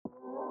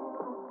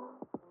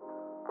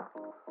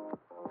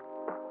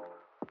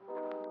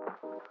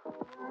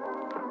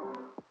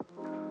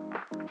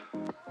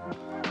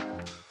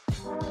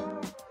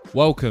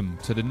Welcome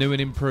to the new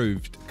and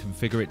improved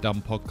Configure It Done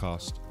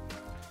podcast.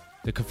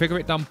 The Configure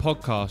It Done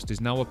podcast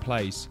is now a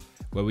place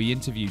where we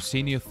interview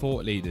senior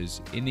thought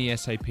leaders in the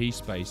SAP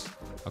space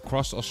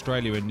across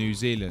Australia and New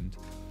Zealand,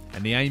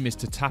 and the aim is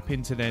to tap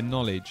into their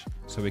knowledge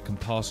so we can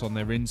pass on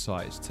their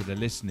insights to the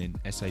listening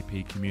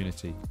SAP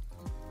community.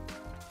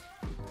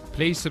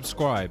 Please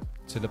subscribe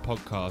to the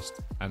podcast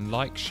and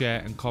like,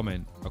 share and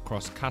comment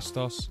across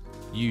Castos,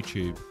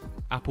 YouTube,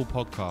 Apple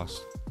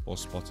Podcasts or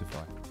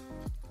Spotify.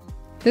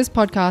 This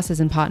podcast is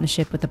in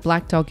partnership with the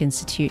Black Dog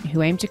Institute,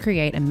 who aim to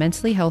create a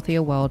mentally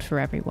healthier world for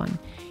everyone.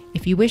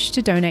 If you wish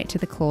to donate to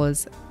the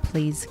cause,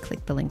 please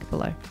click the link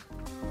below.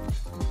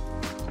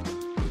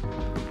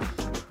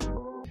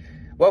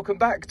 Welcome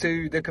back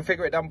to the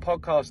Configure It Done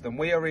podcast, and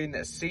we are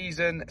in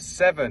season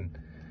 7.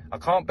 I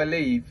can't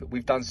believe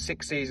we've done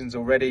 6 seasons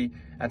already,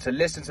 and to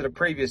listen to the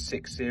previous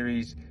 6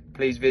 series,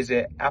 please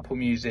visit Apple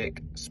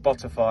Music,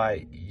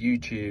 Spotify,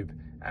 YouTube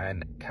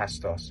and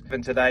Castos.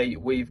 And today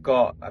we've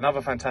got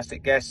another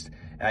fantastic guest.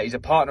 He's a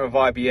partner of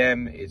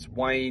IBM. It's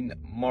Wayne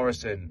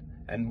Morrison,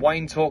 and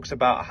Wayne talks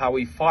about how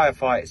he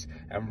firefights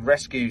and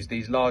rescues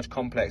these large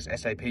complex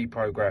SAP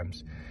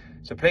programs.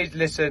 So please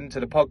listen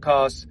to the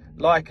podcast,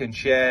 like and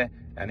share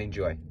and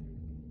enjoy.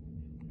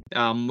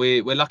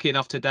 We're lucky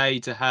enough today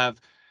to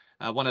have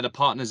one of the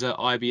partners at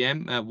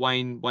IBM,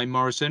 Wayne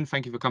Morrison.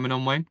 Thank you for coming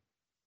on, Wayne.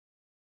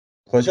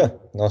 Pleasure.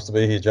 Nice to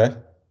be here, Jay.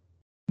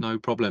 No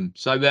problem.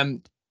 So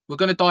we're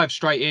going to dive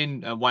straight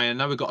in, Wayne. I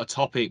know we've got a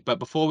topic, but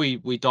before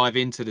we dive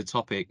into the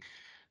topic,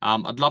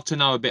 I'd love to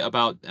know a bit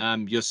about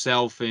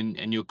yourself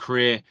and your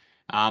career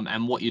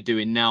and what you're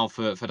doing now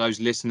for those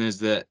listeners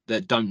that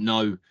don't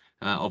know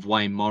of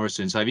Wayne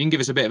Morrison. So if you can give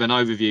us a bit of an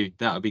overview,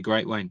 that would be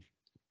great, Wayne.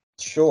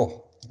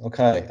 Sure.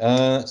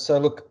 Okay. So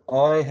look,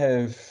 I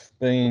have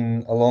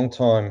been a long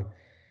time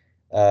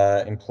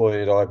employed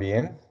at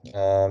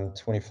IBM,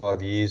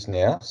 25 years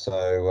now.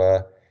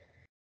 So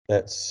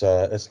that's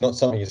it's not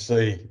something you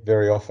see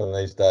very often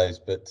these days,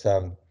 but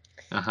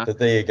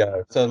there you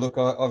go. So look,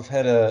 I've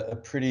had a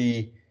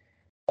pretty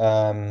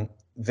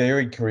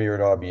varied career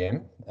at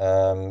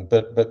IBM,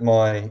 but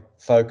my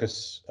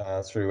focus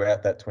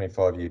throughout that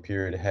 25-year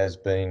period has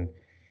been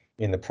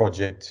in the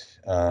project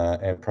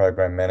and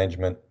program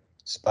management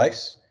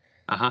space.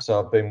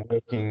 So I've been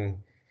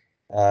working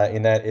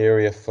in that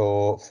area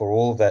for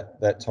all of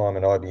that time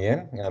at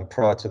IBM.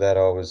 Prior to that,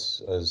 I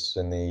was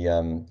in the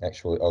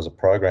I was a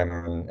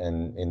programmer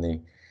and in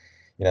the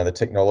the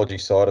technology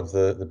side of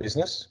the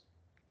business.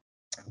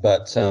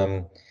 But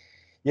so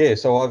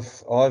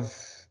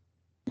I've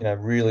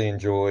really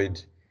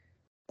enjoyed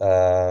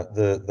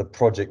the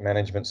project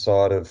management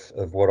side of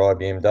what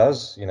IBM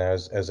does,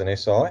 as an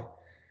SI.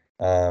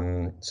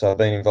 So I've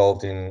been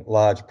involved in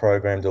large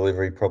program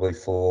delivery probably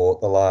for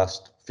the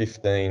last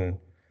 15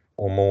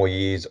 or more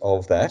years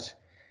of that,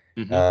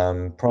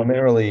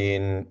 primarily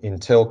in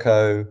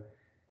telco,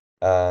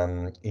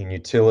 in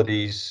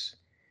utilities,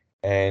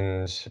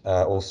 and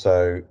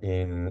also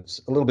in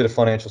a little bit of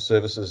financial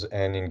services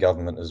and in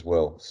government as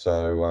well.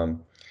 So,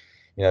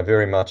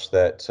 very much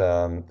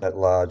that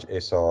large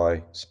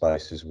SI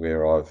space is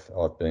where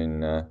I've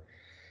been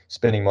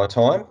spending my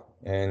time,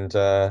 and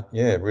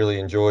really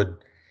enjoyed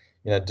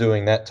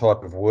doing that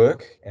type of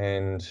work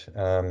and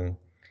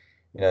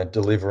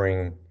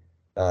delivering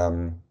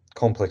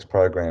complex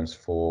programs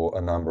for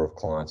a number of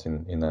clients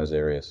in those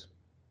areas.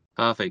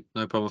 Perfect,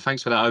 no problem.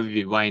 Thanks for that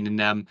overview, Wayne.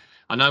 And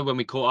I know when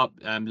we caught up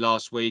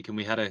last week and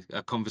we had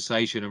a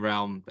conversation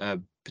around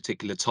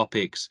particular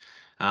topics,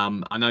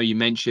 I know you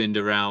mentioned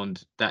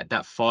around that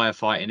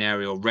firefighting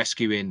area or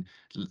rescuing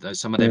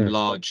some of them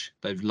large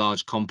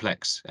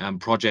complex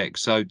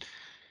projects. So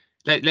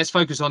let's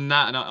focus on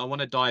that, and I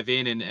want to dive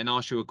in and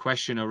ask you a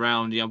question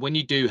around, when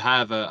you do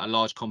have a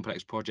large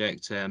complex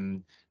project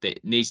that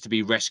needs to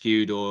be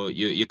rescued, or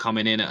you're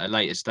coming in at a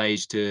later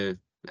stage to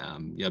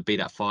be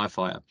that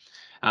firefighter.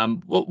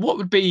 What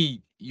would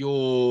be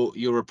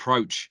your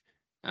approach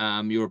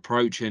and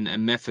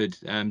method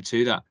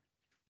to that?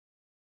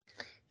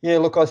 Yeah,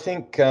 look, I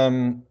think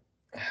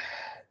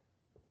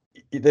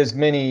there's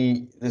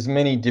many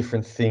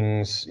different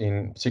things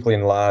particularly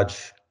in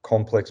large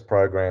complex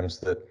programs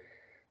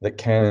that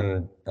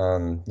can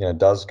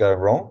does go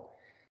wrong.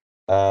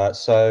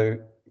 So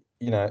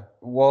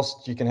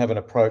whilst you can have an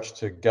approach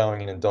to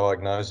going in and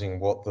diagnosing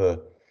what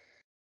the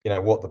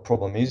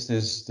problem is,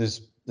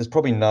 there's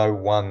probably no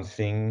one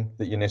thing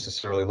that you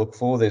necessarily look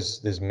for.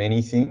 There's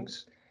many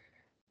things.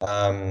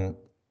 But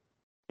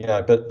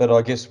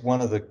I guess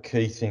one of the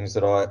key things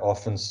that I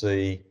often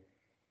see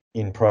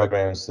in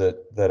programs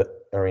that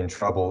are in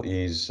trouble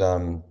is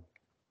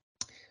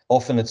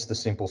often it's the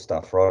simple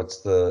stuff, right?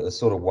 It's the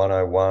sort of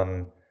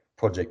 101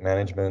 project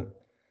management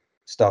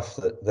stuff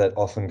that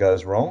often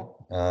goes wrong.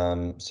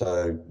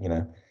 So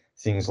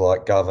things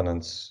like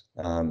governance,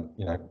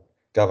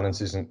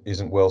 governance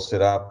isn't well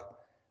set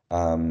up,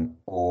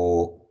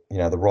 or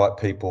the right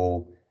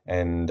people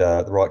and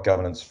the right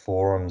governance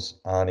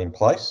forums aren't in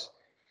place.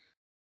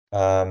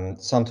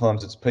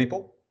 Sometimes it's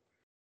people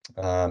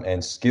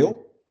and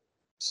skill.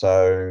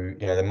 So,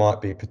 there might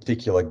be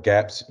particular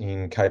gaps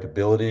in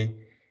capability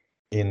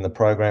in the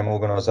program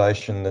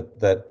organisation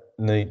that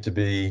need to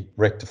be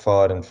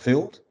rectified and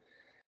filled.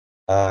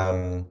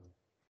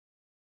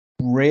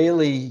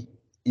 Rarely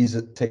is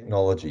it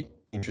technology,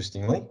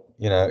 interestingly.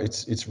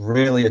 It's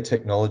rarely a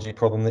technology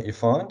problem that you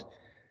find.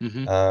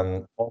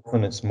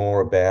 Often it's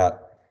more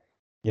about,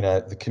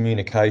 the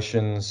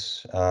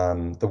communications,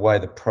 the way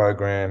the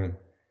program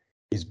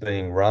is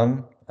being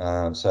run.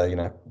 So,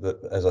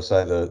 as I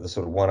say, the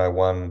sort of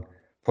 101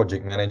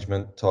 project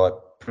management type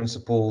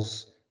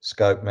principles,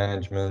 scope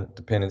management,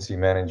 dependency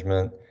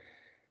management,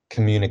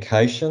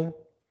 communication,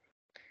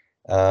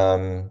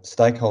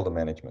 stakeholder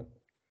management.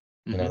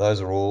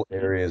 Those are all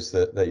areas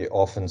that you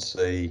often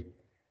see,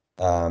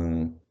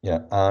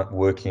 aren't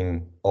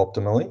working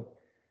optimally.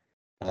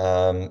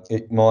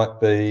 It might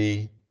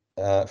be,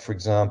 for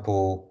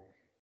example,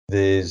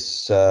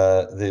 there's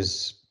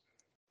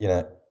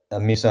a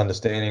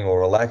misunderstanding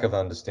or a lack of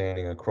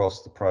understanding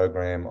across the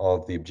program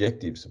of the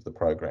objectives of the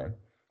program,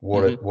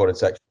 what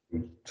it's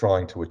actually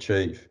trying to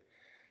achieve,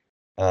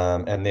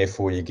 and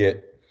therefore you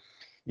get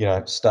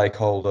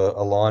stakeholder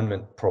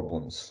alignment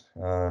problems.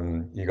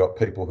 You got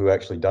people who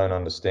actually don't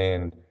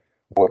understand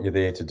what you're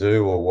there to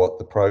do or what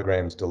the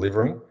program's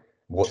delivering,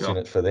 what's in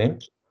it for them.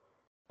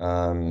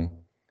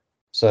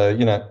 So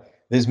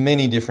there's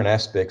many different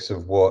aspects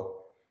of what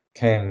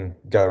can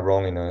go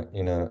wrong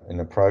in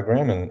a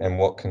program, and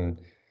what can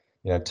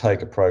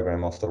take a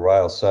program off the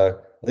rails. So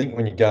I think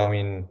when you go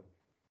in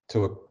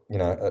to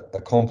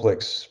a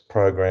complex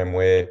program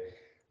where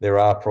there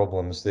are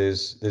problems,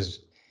 there's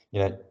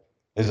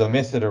a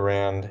method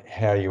around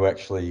how you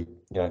actually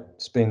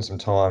spend some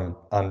time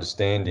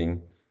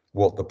understanding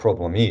what the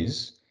problem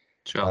is.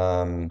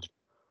 Sure.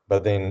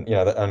 But then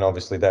and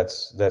obviously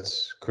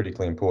that's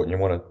critically important. You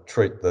want to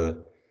treat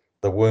the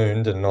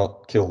wound and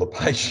not kill the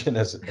patient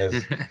as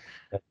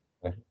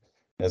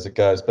it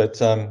goes.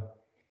 But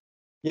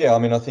yeah, I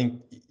mean, I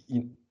think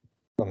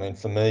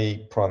for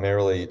me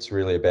primarily it's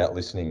really about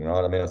listening,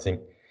 right? I mean, I think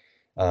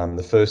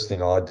the first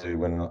thing I do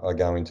when I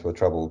go into a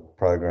troubled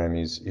program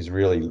is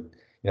really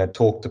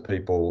talk to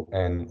people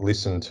and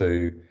listen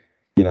to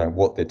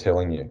what they're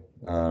telling you.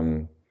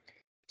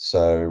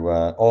 So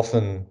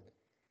often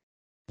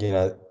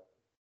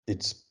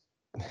it's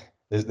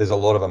there's a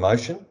lot of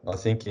emotion, I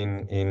think,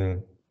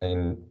 in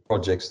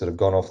projects that have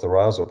gone off the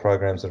rails or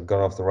programs that have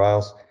gone off the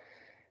rails.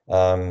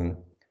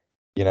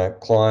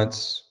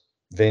 Clients,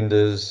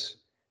 vendors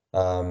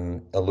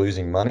are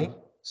losing money,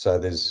 so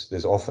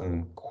there's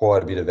often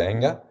quite a bit of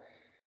anger,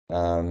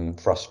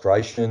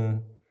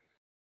 frustration,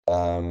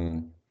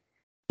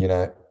 you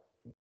know.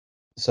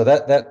 So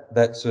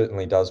that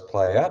certainly does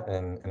play out,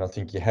 and I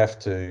think you have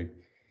to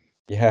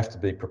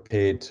be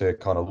prepared to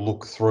kind of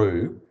look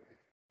through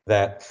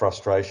that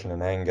frustration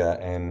and anger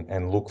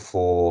and look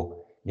for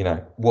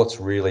what's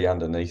really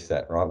underneath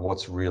that, right?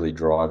 What's really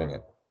driving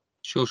it.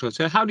 Sure, sure.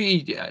 So how do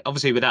you,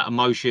 obviously with that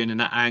emotion and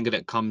that anger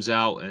that comes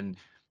out, and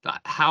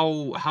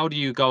how do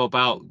you go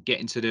about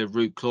getting to the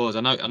root cause?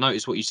 I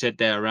noticed what you said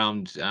there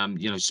around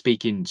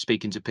speaking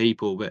to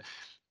people, but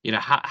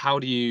how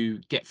do you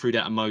get through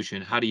that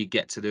emotion? How do you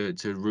get to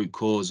the root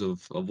cause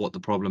of what the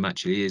problem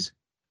actually is?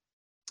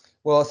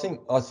 Well,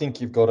 I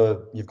think you've got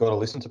to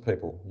listen to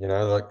people.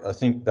 Like, I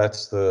think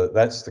that's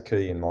the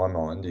key in my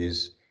mind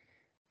is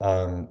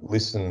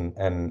listen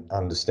and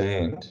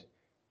understand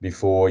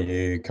before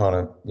you kind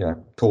of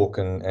talk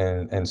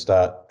and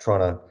start trying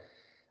to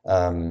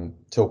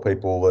tell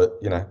people that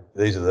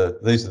these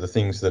are the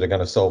things that are going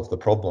to solve the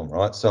problem,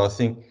 right? So I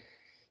think,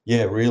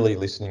 yeah, really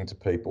listening to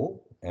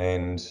people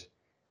and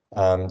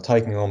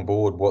taking on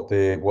board what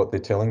they're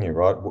telling you,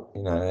 right?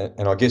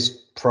 And I guess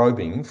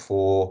probing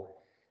for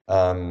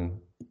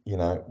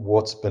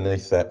what's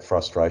beneath that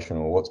frustration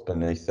or what's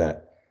beneath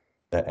that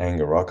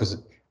anger, right?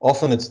 Because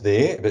often it's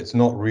there, but it's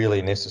not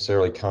really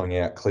necessarily coming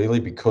out clearly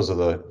because of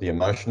the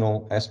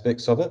emotional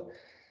aspects of it.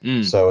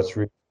 Mm. So it's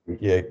really,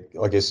 yeah,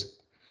 I guess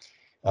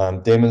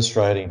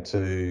demonstrating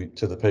to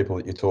the people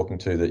that you're talking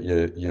to that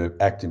you're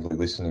actively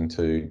listening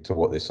to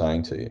what they're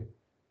saying to you.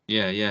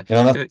 Yeah, yeah.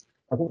 And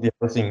Uh, I think the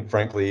other thing,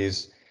 frankly,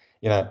 is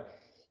you know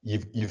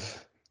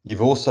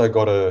you've also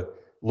got to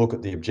look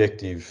at the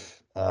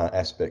objective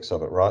aspects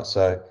of it, right?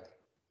 So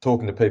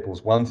talking to people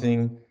is one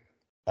thing.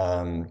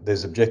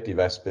 There's objective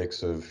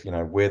aspects of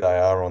where they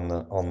are on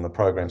the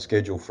program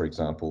schedule, for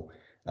example.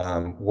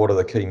 What are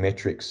the key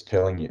metrics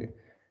telling you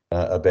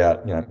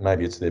about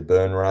maybe it's their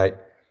burn rate,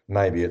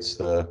 maybe it's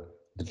the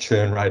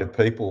churn rate of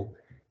people.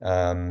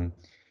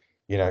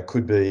 It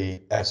could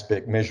be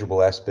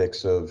measurable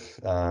aspects of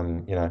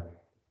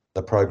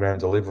the program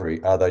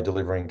delivery. Are they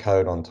delivering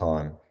code on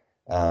time?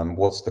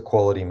 What's the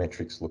quality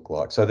metrics look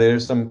like? So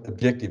there's some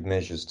objective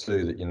measures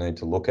too that you need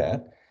to look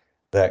at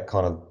that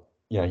kind of,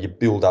 you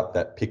build up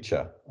that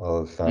picture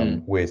of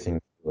mm. where things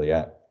are really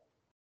at.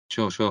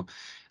 Sure, sure.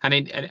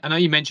 And I know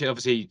you mentioned,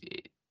 obviously,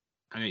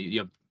 I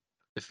know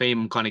the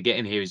theme I'm kind of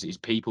getting here is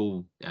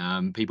people.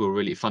 People are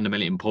really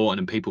fundamentally important,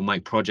 and people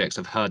make projects.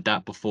 I've heard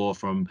that before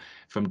from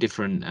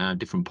different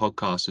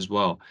podcasts as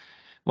well.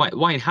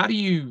 Wayne, how do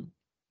you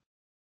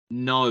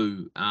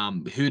know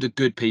who the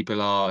good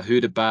people are, who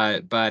the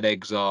bad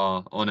eggs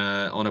are on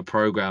a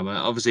program?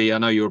 Obviously, I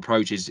know your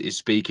approach is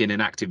speaking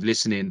and active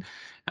listening,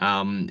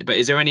 but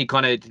is there any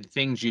kind of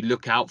things you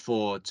look out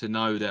for to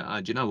know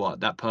that do you know what,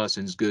 that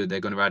person's good, they're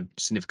going to add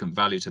significant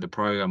value to the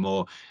program,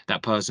 or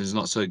that person's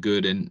not so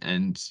good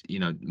and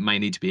may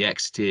need to be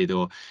exited,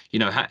 or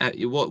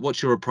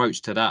what's your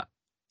approach to that?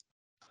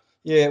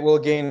 Yeah, well,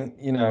 again,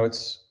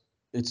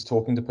 it's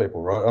talking to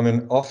people, right? I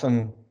mean,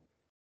 often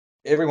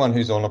everyone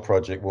who's on a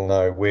project will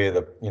know where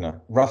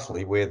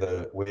roughly where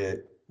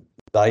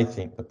they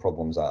think the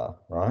problems are,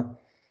 right?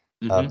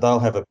 Hmm. They'll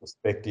have a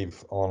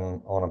perspective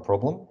on a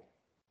problem,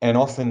 and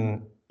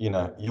often,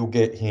 you'll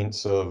get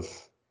hints of,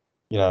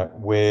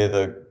 where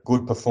the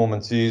good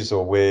performance is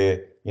or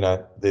where,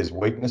 there's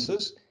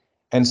weaknesses,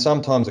 and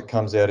sometimes it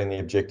comes out in the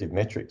objective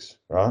metrics,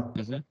 right?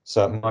 Hmm.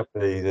 So it might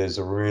be there's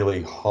a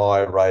really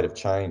high rate of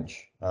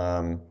change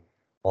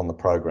on the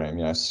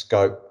program.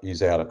 Scope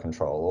is out of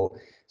control,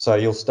 or so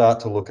you'll start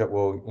to look at,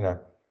 well,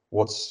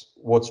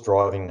 what's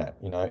driving that?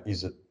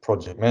 Is it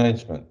project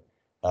management?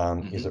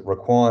 Is Hmm. it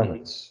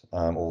requirements,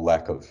 or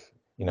lack of,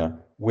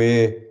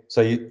 where?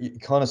 So you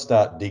kind of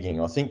start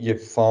digging. I think you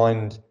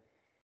find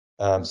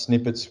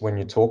snippets when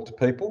you talk to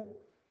people,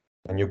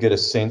 and you'll get a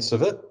sense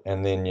of it,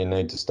 and then you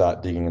need to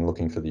start digging and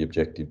looking for the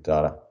objective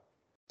data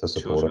to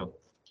Sure, support it.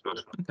 sure.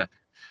 Okay.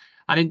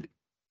 And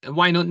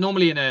why not?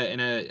 Normally, in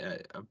a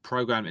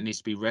program that needs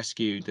to be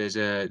rescued, there's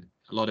a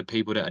lot of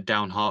people that are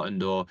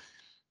downhearted, or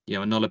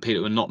a lot of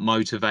people who are not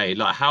motivated.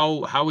 Like,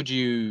 how would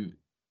you,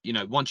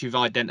 once you've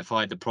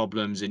identified the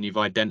problems and you've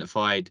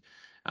identified,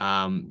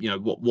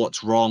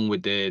 what's wrong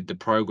with the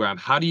program,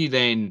 how do you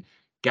then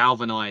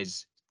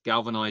galvanize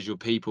your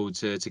people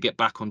to get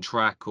back on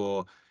track,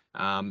 or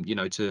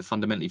to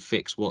fundamentally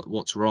fix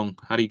what's wrong?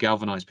 How do you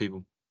galvanize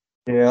people?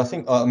 Yeah,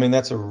 I mean,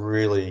 that's a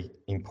really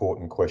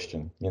important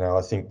question.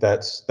 I think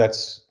that's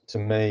to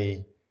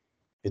me,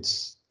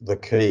 it's the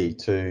key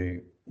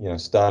to,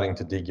 starting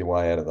to dig your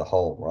way out of the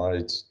hole, right?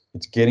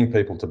 It's getting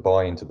people to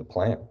buy into the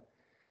plan.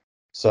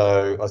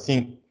 So I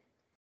think,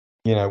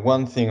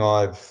 one thing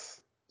I've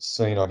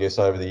seen, I guess,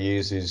 over the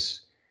years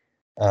is,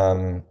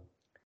 um,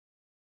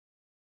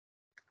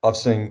 I've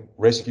seen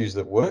rescues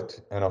that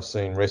worked and I've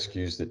seen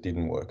rescues that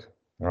didn't work,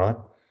 right?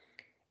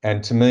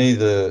 And to me,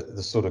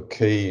 the sort of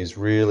key is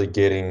really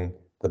getting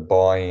the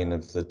buy-in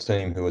of the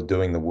team who are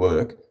doing the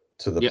work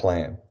to the Yeah.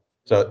 plan.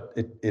 So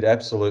it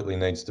absolutely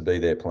needs to be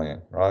their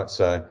plan, right?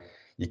 So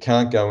you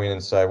can't go in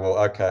and say, well,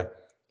 okay,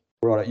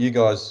 right, you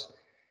guys,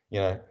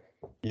 you know,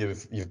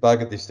 you've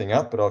buggered this thing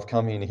up, but I've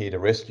come in here to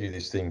rescue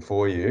this thing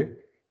for you,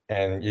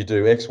 and you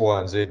do X, Y,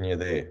 and Z, and you're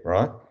there,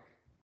 right?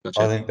 I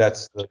Gotcha. think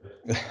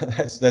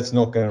that's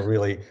not going to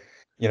really,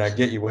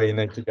 get you where you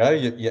need to go.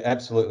 You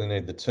absolutely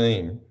need the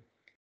team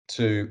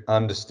to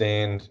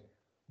understand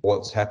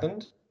what's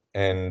happened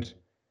and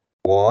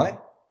why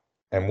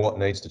and what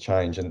needs to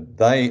change. And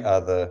they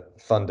are the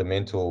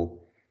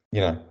fundamental,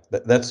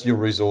 that's your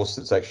resource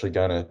that's actually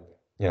going to,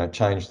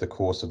 change the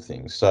course of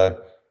things.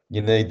 So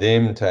you need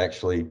them to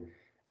actually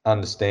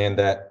understand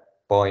that,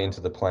 buy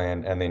into the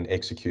plan, and then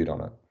execute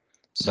on it. Mm.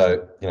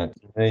 So, to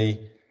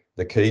me,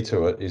 the key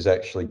to it is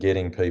actually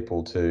getting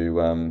people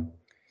to,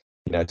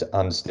 to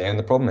understand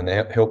the problem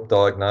and help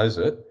diagnose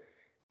it,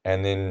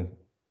 and then,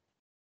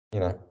 you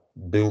know,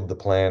 build the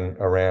plan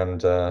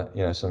around,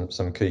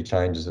 some key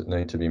changes that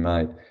need to be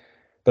made.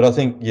 But I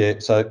think, yeah,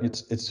 so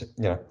it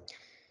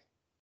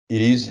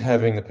is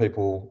having the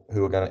people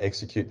who are going to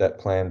execute that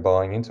plan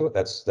buying into it.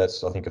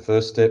 That's I think a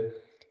first step.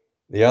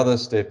 The other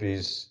step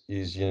is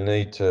you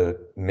need to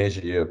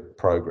measure your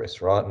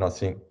progress, right? And I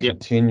think Yeah.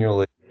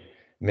 continually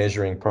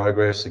measuring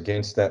progress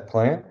against that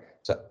plan.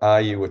 So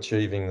are you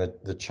achieving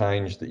the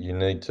change that you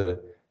need to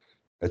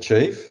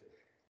achieve?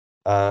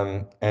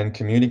 And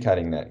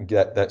communicating that and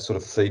get that sort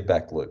of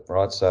feedback loop,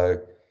 right?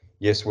 So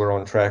yes, we're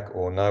on track,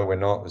 or no, we're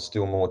not, there's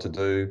still more to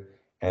do.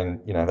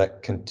 And,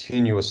 that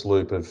continuous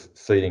loop of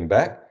feeding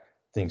back,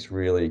 I think is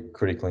really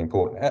critically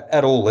important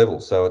at all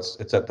levels. So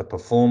it's at the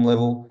perform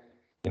level,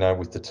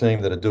 with the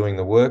team that are doing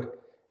the work.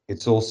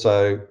 It's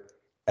also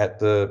at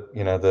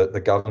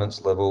the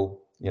governance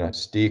level,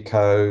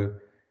 steerco,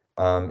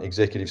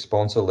 executive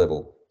sponsor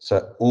level.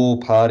 So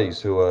all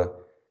parties who are,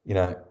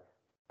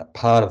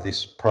 part of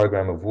this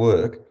program of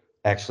work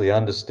actually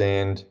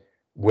understand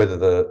whether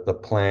the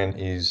plan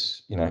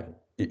is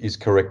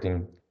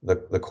correcting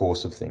the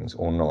course of things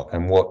or not,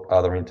 and what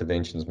other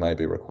interventions may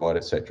be required,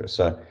 etc.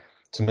 So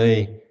to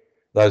me,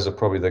 those are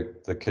probably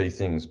the key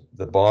things: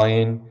 the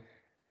buy-in,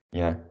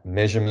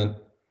 measurement,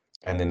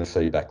 and then the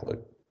feedback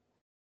loop.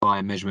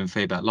 By measurement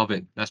feedback. Love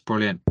it. That's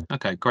brilliant.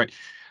 Okay, great.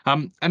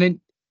 And then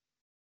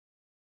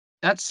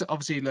that's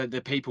obviously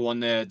the people on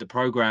the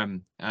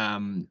program.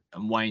 And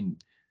Wayne,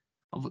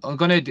 I'm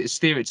going to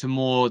steer it to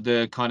more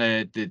the kind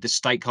of the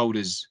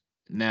stakeholders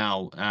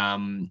now.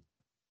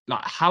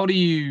 Like, how do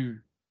you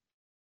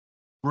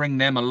bring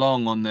them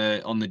along on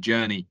the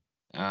journey?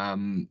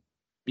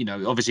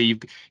 obviously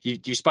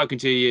you've spoken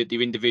to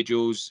your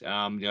individuals,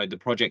 the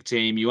project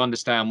team. You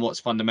understand what's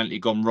fundamentally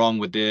gone wrong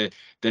with the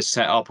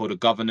setup or the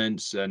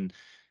governance, and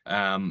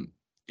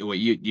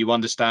you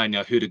understand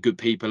who the good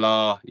people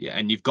are,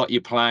 and you've got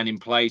your plan in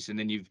place, and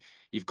then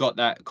you've got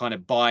that kind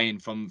of buy-in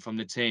from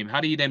the team.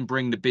 How do you then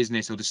bring the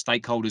business or the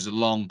stakeholders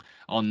along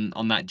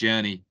on that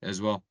journey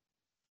as well?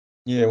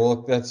 Yeah, well,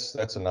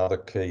 that's another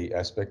key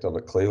aspect of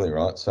it, clearly,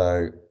 right?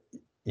 So,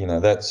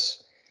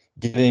 that's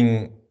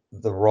getting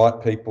the right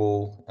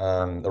people,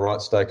 the right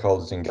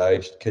stakeholders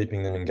engaged,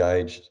 keeping them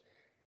engaged,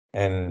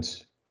 and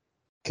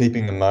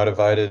keeping them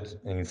motivated,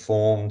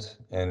 informed,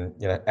 and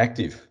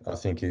active. I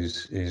think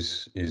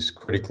is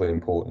critically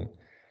important.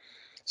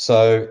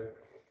 So,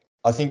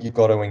 I think you've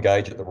got to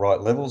engage at the right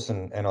levels,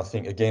 and I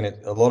think again,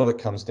 a lot of it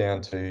comes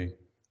down to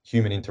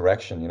human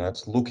interaction.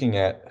 It's looking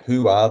at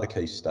who are the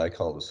key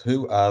stakeholders,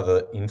 who are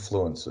the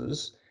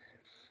influencers,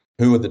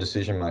 who are the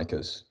decision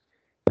makers,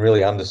 and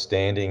really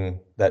understanding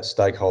that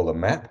stakeholder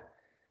map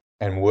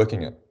and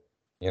working it.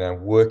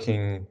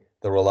 Working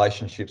the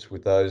relationships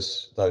with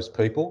those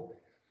people.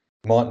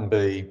 Mightn't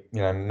be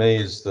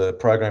me as the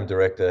program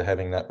director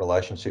having that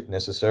relationship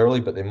necessarily,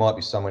 but there might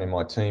be someone in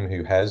my team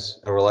who has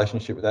a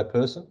relationship with that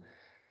person.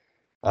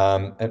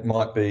 It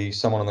might be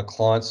someone on the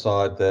client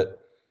side that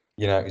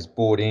is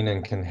bought in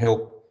and can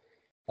help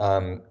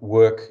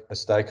work a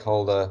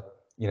stakeholder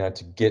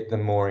to get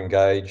them more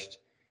engaged.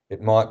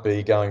 It might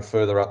be going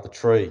further up the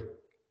tree,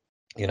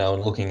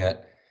 and looking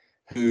at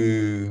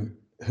who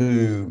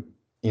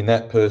in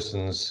that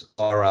person's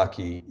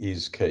hierarchy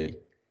is key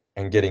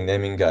and getting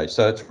them engaged.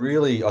 So it's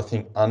really, I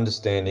think,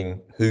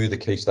 understanding who the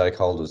key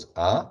stakeholders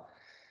are.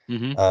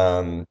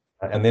 Mm-hmm.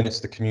 And then it's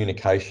the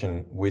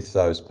communication with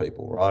those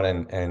people, right?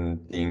 And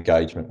the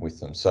engagement with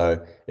them.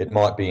 So it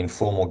might be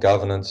informal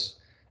governance.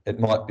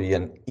 It might be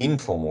an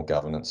informal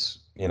governance.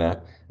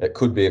 It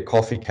could be a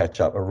coffee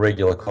catch up, a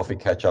regular coffee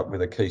catch up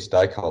with a key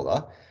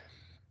stakeholder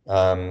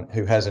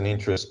who has an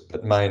interest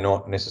but may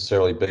not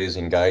necessarily be as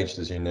engaged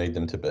as you need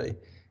them to be.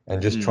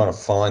 And just trying to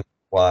find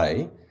a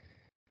way,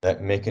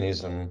 that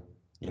mechanism,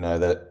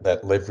 that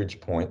leverage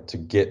point to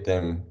get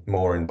them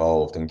more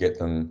involved and get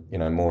them,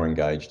 more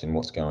engaged in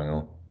what's going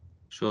on.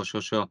 Sure.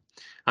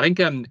 I think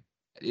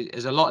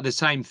there's a lot of the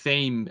same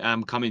theme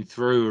coming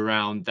through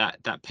around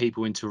that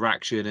people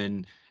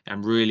interaction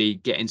and really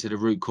getting to the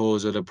root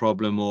cause of the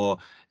problem, or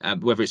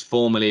whether it's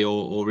formally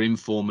or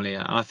informally.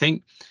 And I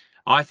think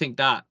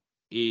that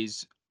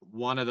is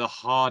one of the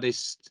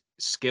hardest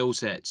skill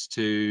sets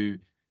to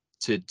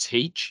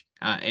teach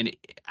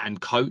and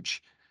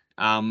coach.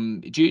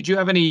 Do you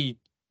have any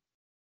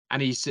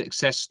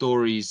success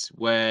stories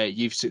where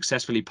you've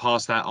successfully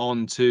passed that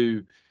on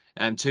to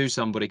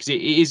somebody?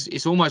 Because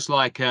it's almost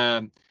like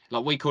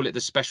we call it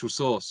the special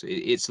sauce.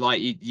 It's like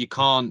you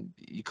don't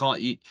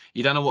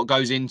know what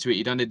goes into it.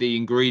 You don't know the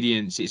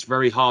ingredients. It's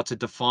very hard to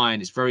define.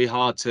 It's very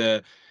hard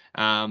to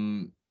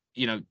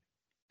you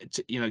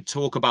know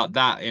talk about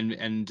that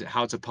and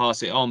how to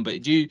pass it on.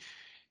 But do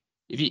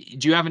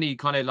you have any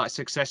kind of like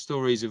success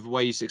stories of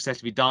where you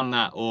successfully done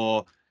that,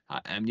 or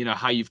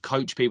how you've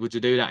coached people to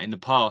do that in the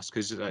past?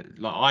 Because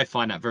I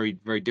find that very,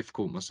 very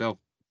difficult myself.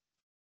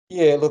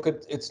 Yeah, look,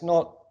 it's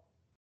not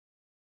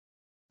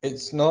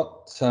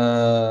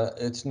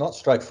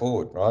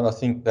straightforward, right? I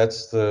think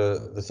that's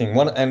the thing.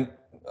 And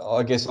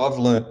I guess I've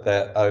learnt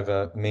that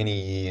over many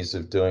years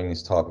of doing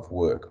this type of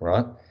work,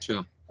 right?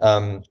 Sure.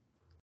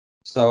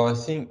 So I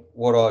think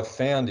what I've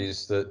found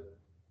is that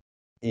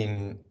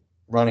in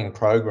running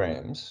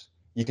programs,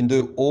 you can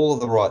do all of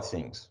the right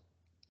things,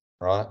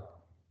 right?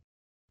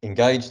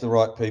 Engage the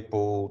right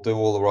people, do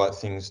all the right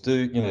things,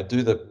 do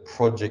the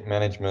project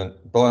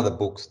management, buy the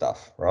book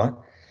stuff, right?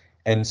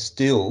 And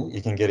still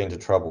you can get into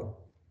trouble.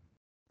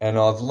 And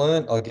I've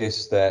learned, I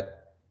guess,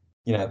 that,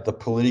 the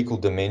political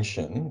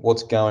dimension,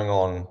 what's going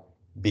on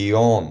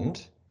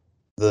beyond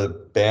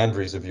the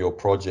boundaries of your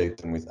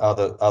project and with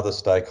other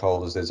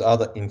stakeholders, there's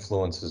other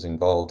influences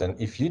involved. And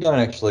if you don't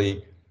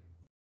actually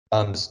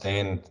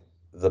understand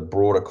the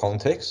broader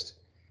context,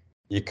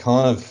 you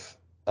kind of,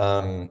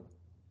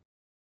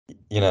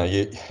 you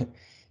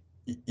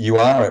you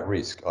are at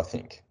risk, I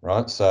think,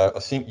 right? So I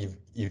think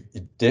you've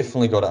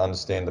definitely got to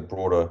understand the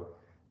broader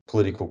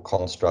political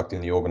construct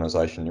in the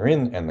organisation you're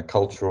in and the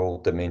cultural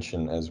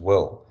dimension as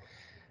well.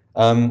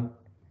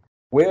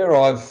 Where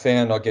I've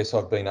found, I guess,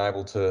 I've been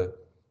able to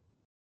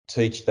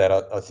teach that,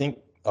 I think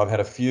I've had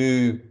a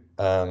few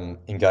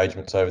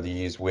engagements over the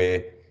years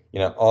where,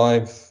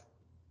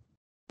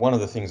 one of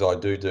the things I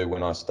do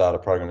when I start a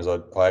program is I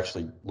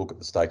actually look at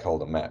the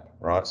stakeholder map,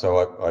 right?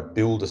 So I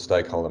build a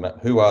stakeholder map.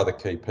 Who are the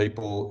key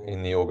people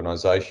in the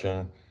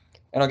organisation?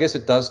 And I guess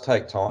it does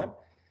take time,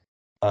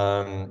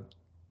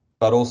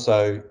 but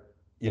also,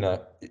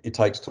 it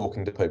takes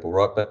talking to people,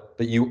 right? But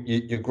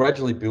you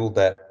gradually build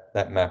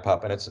that map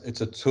up, and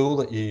it's a tool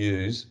that you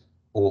use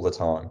all the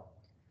time.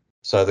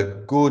 So the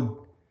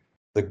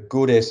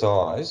good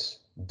SIs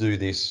do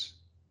this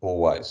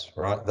always,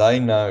 right? They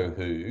know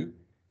who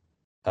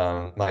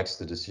makes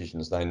the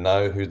decisions. They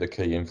know who the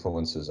key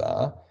influencers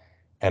are,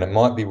 and it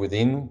might be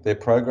within their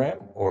program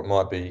or it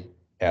might be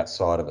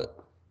outside of it.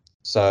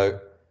 So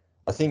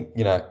I think,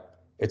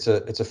 it's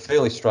a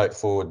fairly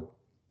straightforward,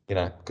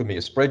 could be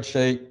a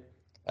spreadsheet,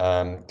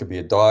 could be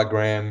a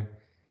diagram,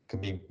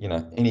 could be,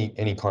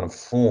 any kind of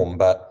form,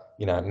 but,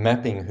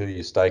 mapping who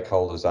your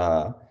stakeholders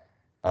are,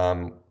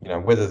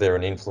 whether they're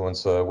an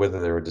influencer, whether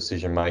they're a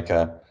decision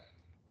maker,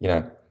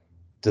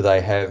 do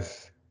they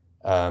have,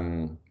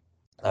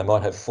 they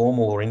might have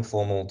formal or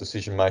informal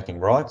decision making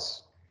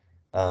rights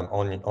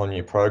on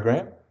your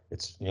program.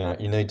 It's,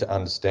 you need to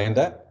understand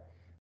that.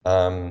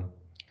 And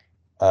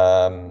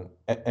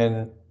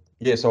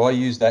yeah, so I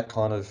use that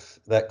kind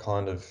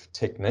of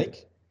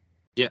technique,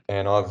 Yeah.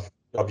 and I've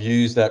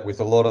used that with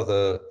a lot of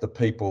the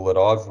people that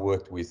I've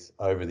worked with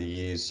over the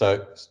years.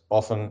 So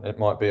often it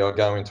might be I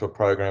go into a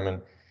program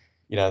and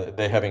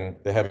they're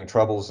having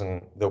troubles,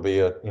 and there'll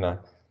be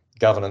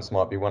governance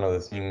might be one of the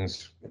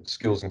things,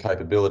 skills and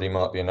capability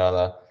might be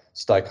another,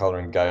 stakeholder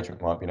engagement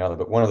might be another,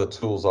 but one of the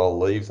tools I'll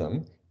leave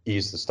them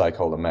is the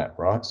stakeholder map,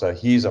 right? So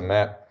here's a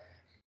map.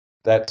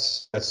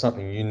 That's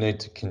something you need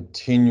to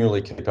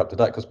continually keep up to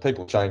date, because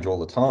people change all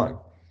the time.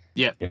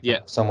 Yeah. Yeah.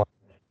 Someone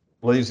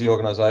leaves the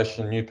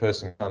organisation, new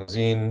person comes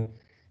in,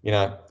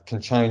 can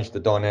change the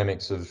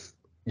dynamics of,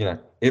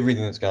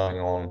 everything that's going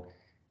on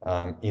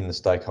in the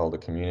stakeholder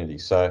community.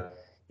 So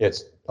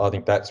I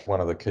think that's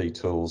one of the key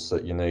tools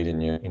that you need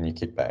in your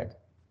kit bag.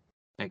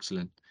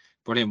 Excellent.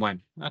 Brilliant,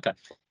 Wayne. Okay.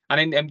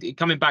 And then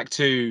coming back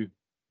to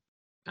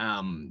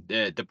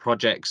the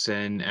projects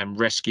and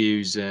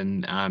rescues,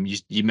 and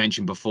you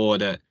mentioned before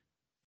that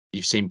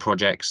you've seen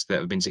projects that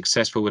have been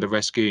successful with a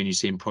rescue and you've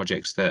seen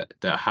projects that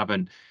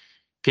haven't.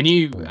 Can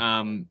you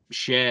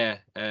share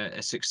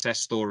a success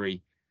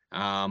story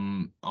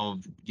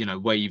of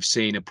where you've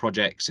seen a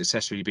project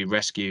successfully be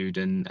rescued,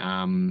 and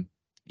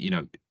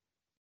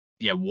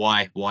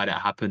why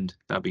that happened?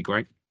 That'd be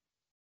great.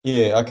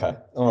 Yeah, okay.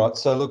 All right.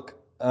 So look,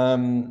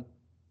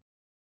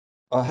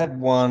 I had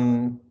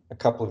one a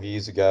couple of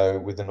years ago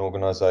with an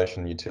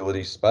organisation,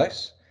 utility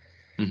space,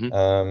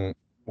 Hmm.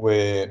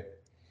 where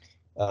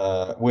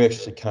we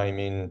actually came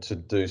in to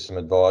do some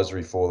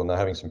advisory for them. They're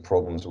having some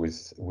problems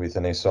with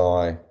an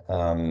SI,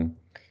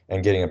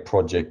 and getting a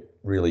project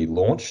really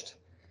launched.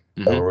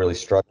 They Hmm. were really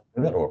struggling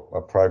with it, or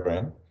a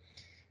program.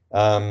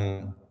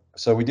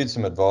 So we did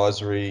some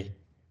advisory.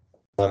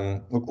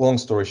 Look, long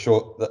story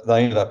short,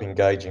 they ended up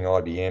engaging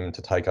IBM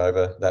to take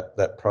over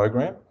that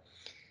program.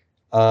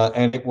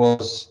 And it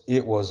was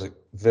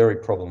very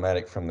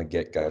problematic from the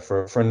get-go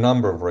for a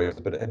number of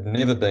reasons, but it had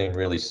never been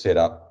really set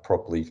up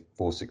properly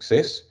for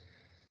success.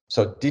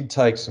 So it did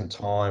take some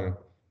time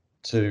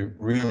to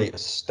really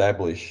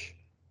establish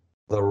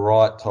the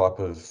right type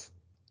of,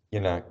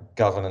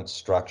 governance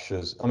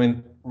structures. I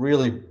mean,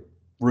 really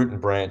root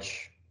and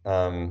branch,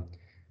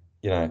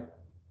 you know,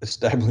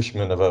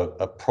 establishment of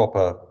a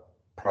proper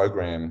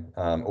program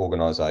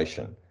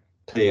organisation,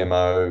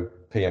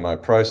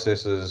 PMO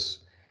processes,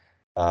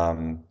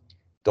 um,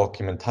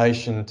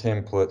 documentation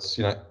templates,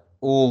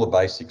 all the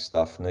basic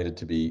stuff needed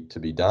to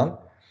be done.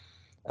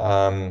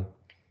 Um,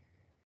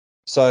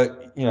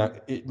 so,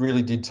 it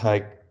really did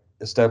take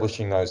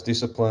establishing those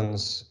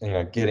disciplines,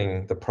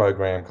 getting the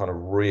program kind of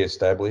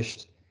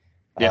re-established,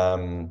 Yeah.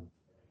 um,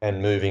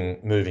 and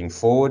moving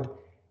forward.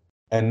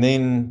 And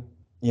then,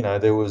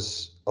 there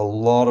was a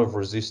lot of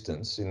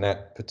resistance in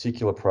that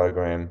particular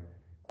program,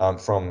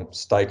 from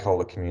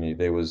stakeholder community.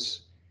 There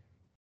was,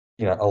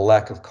 a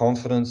lack of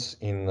confidence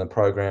in the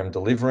program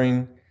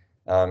delivering,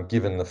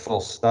 given the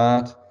false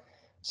start.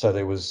 So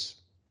there was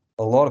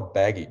a lot of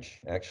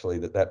baggage actually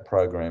that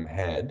program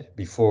had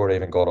before it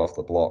even got off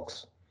the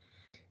blocks.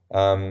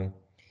 Um,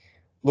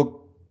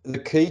 Look, the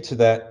key to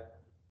that,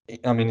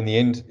 I mean, in the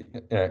end,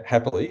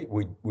 happily,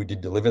 we did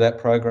deliver that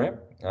program,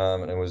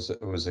 and it was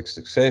a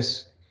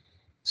success.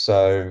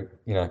 So,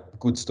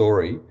 good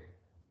story.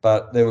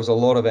 But there was a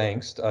lot of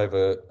angst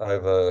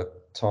over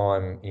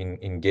time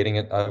in getting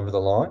it over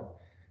the line.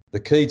 The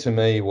key to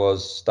me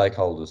was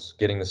stakeholders,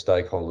 getting the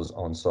stakeholders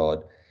on side.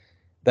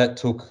 That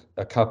took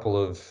a couple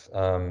of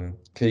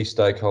key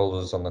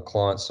stakeholders on the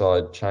client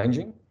side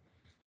changing,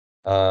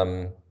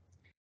 um,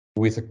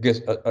 with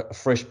a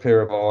fresh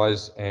pair of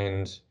eyes,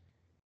 and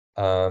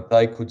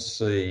they could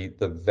see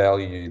the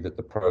value that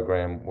the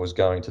program was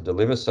going to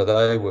deliver. So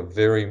they were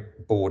very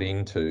bought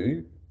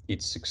into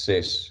its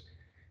success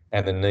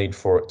and the need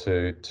for it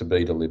to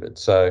be delivered.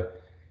 So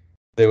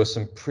there were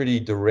some pretty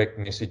direct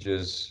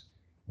messages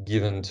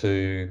given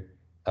to,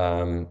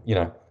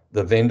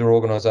 the vendor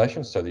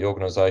organisation, so the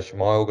organisation,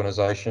 my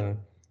organisation,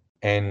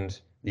 and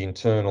the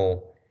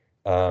internal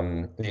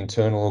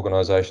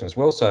organisation as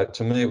well. So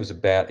to me, it was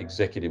about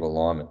executive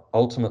alignment.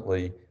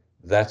 Ultimately,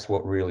 that's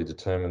what really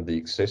determined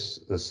the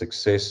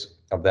success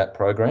of that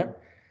program.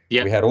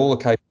 Yeah. We had all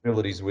the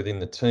capabilities within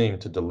the team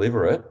to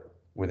deliver it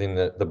within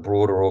the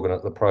broader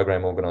the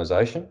program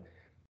organisation,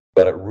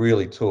 but it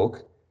really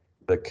took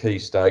the key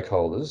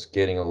stakeholders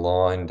getting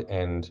aligned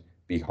and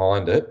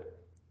behind it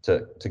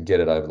to get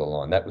it over the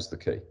line. That was the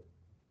key.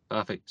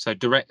 Perfect. So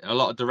a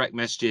lot of direct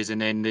messages, and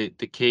then the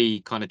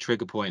key kind of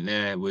trigger point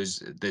there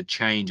was the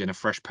change and a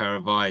fresh pair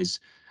of eyes.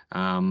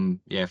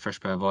 Fresh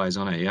pair of eyes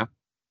on it. Yeah.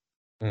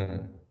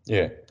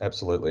 Yeah,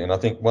 absolutely. And I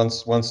think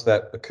once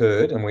that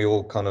occurred, and we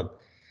all kind of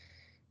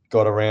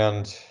got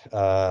around,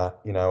 a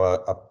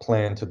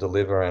plan to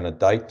deliver and a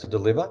date to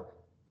deliver,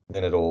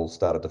 then it all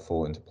started to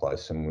fall into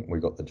place, and we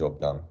got the job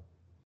done.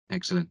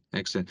 Excellent.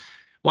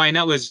 Wayne,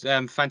 that was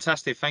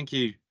fantastic. Thank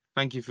you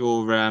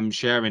for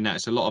sharing that.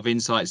 It's a lot of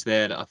insights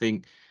there that I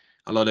think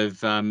a lot of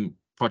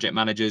project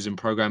managers and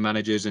program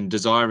managers and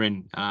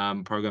desiring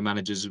program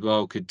managers as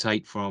well could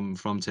take from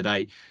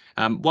today.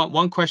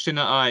 One question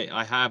that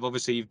I have,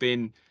 obviously you've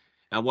been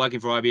working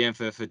for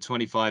IBM for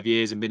 25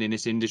 years and been in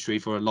this industry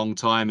for a long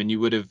time, and you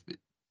would have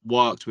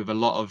worked with a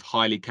lot of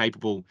highly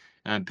capable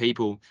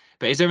people.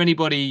 But is there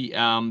anybody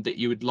that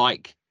you would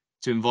like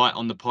to invite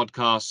on the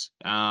podcast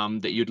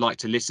that you'd like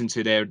to listen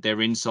to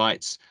their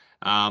insights?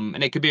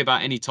 And it could be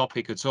about any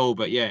topic at all,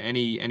 but yeah,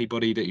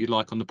 anybody that you'd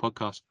like on the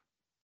podcast.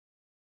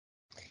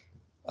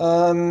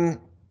 I'm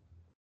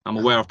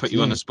aware I've put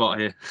you on the spot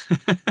here.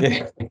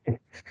 Yeah.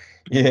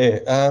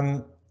 Yeah.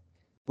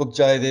 Look,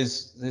 Jay,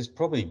 there's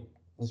probably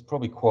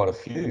quite a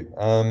few.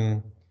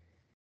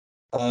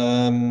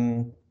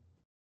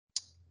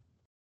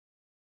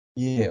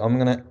 Yeah,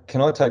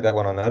 can I take that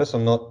one on notice?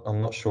 I'm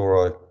not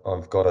sure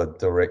I've got a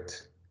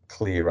direct,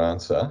 clear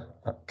answer.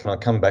 Can I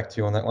come back to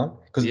you on that one?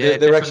 Because Yeah,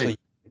 there definitely.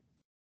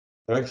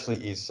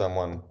 actually is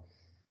someone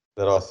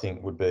that I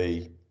think would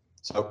be,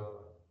 so,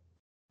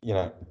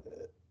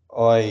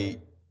 I,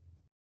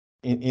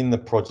 in the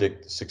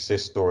project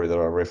success story that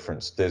I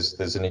referenced,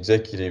 there's an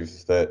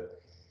executive that,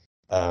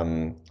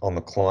 on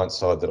the client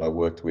side that I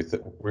worked with,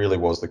 that really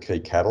was the key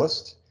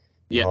catalyst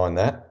behind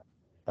that.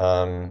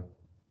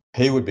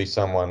 He would be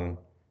someone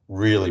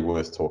really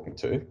worth talking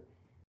to.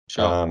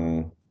 Sure.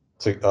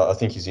 I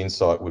think his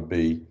insight would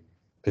be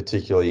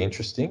particularly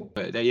interesting.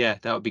 But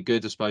that would be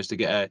good, I suppose, to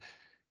get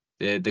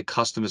the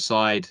customer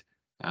side.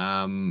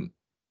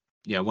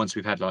 Once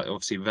we've had,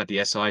 obviously we've had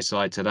the SI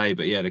side today,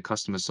 but yeah, the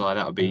customer side,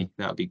 that would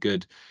be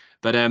good.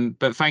 But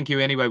thank you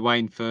anyway,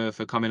 Wayne, for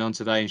coming on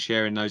today and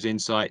sharing those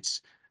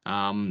insights.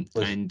 We'll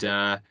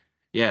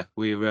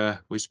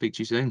speak to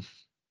you soon.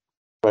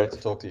 Great to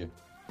talk to you.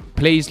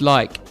 Please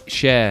like,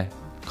 share,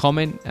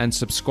 comment, and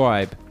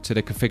subscribe to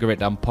the Configure It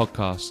Done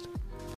podcast.